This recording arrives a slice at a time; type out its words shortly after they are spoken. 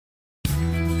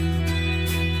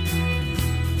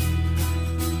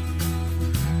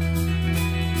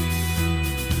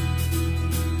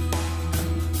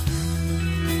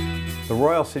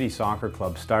Royal City Soccer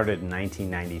Club started in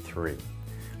 1993.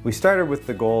 We started with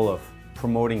the goal of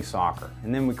promoting soccer,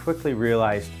 and then we quickly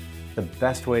realized the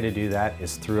best way to do that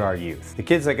is through our youth. The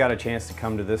kids that got a chance to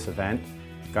come to this event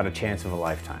got a chance of a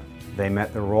lifetime. They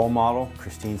met their role model,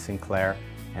 Christine Sinclair,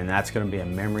 and that's going to be a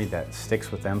memory that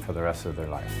sticks with them for the rest of their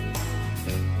life.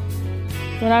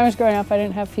 When I was growing up, I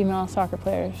didn't have female soccer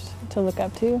players to look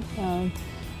up to. I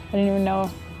didn't even know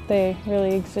they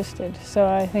really existed. So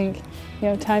I think,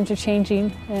 times are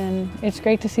changing, and it's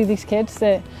great to see these kids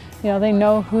that, they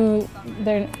know who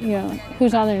they're,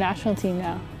 who's on their national team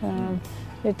now.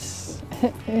 It's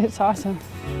awesome.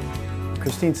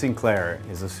 Christine Sinclair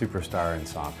is a superstar in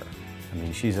soccer. I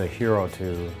mean, she's a hero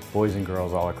to boys and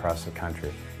girls all across the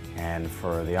country. And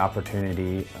for the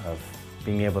opportunity of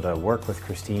being able to work with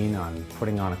Christine on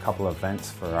putting on a couple of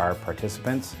events for our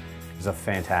participants is a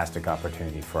fantastic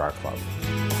opportunity for our club.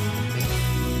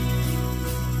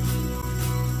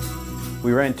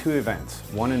 We ran 2 events,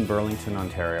 one in Burlington,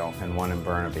 Ontario, and one in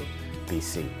Burnaby,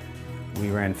 BC.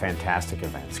 We ran fantastic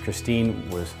events. Christine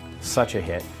was such a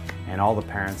hit, and all the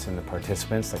parents and the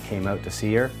participants that came out to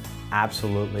see her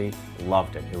absolutely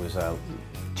loved it. It was a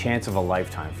chance of a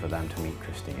lifetime for them to meet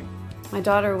Christine. My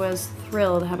daughter was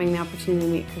thrilled having the opportunity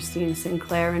to meet Christine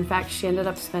Sinclair. In fact, she ended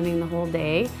up spending the whole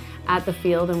day at the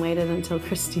field and waited until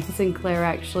Christine Sinclair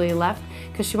actually left,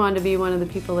 because she wanted to be one of the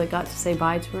people that got to say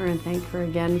bye to her and thank her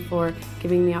again for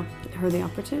giving her the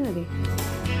opportunity.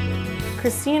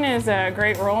 Christine is a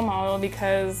great role model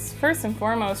because, first and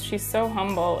foremost, she's so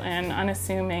humble and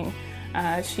unassuming.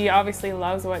 She obviously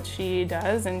loves what she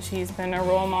does, and she's been a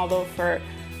role model for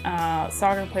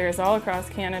soccer players all across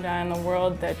Canada and the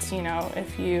world that,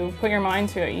 if you put your mind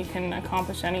to it, you can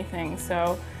accomplish anything.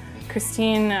 So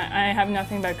Christine, I have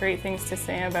nothing but great things to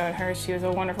say about her. She was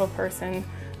a wonderful person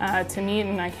to meet,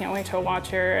 and I can't wait to watch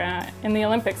her in the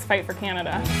Olympics fight for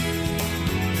Canada.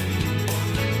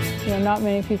 Not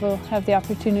many people have the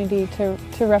opportunity to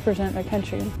represent their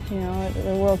country, at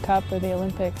the World Cup or the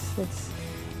Olympics. It's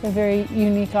a very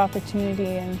unique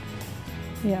opportunity, and,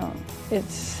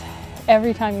 it's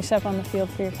every time you step on the field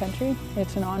for your country,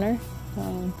 it's an honor.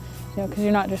 Because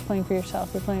you're not just playing for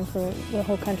yourself, you're playing for the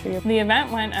whole country. The event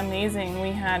went amazing.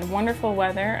 We had wonderful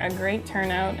weather, a great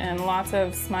turnout, and lots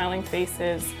of smiling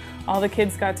faces. All the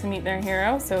kids got to meet their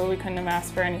hero, so we couldn't have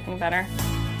asked for anything better.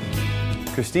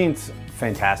 Christine's a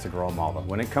fantastic role model.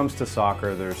 When it comes to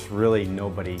soccer, there's really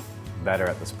nobody better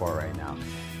at the sport right now.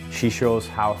 She shows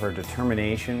how her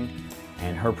determination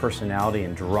and her personality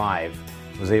and drive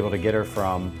was able to get her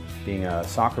from being a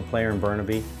soccer player in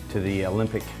Burnaby to the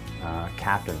Olympic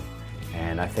captain.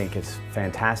 And I think it's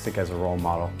fantastic as a role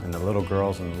model, and the little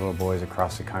girls and the little boys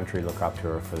across the country look up to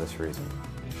her for this reason.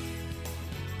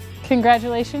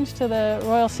 Congratulations to the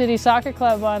Royal City Soccer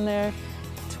Club on their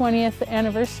 20th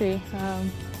anniversary.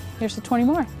 Here's to 20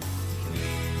 more.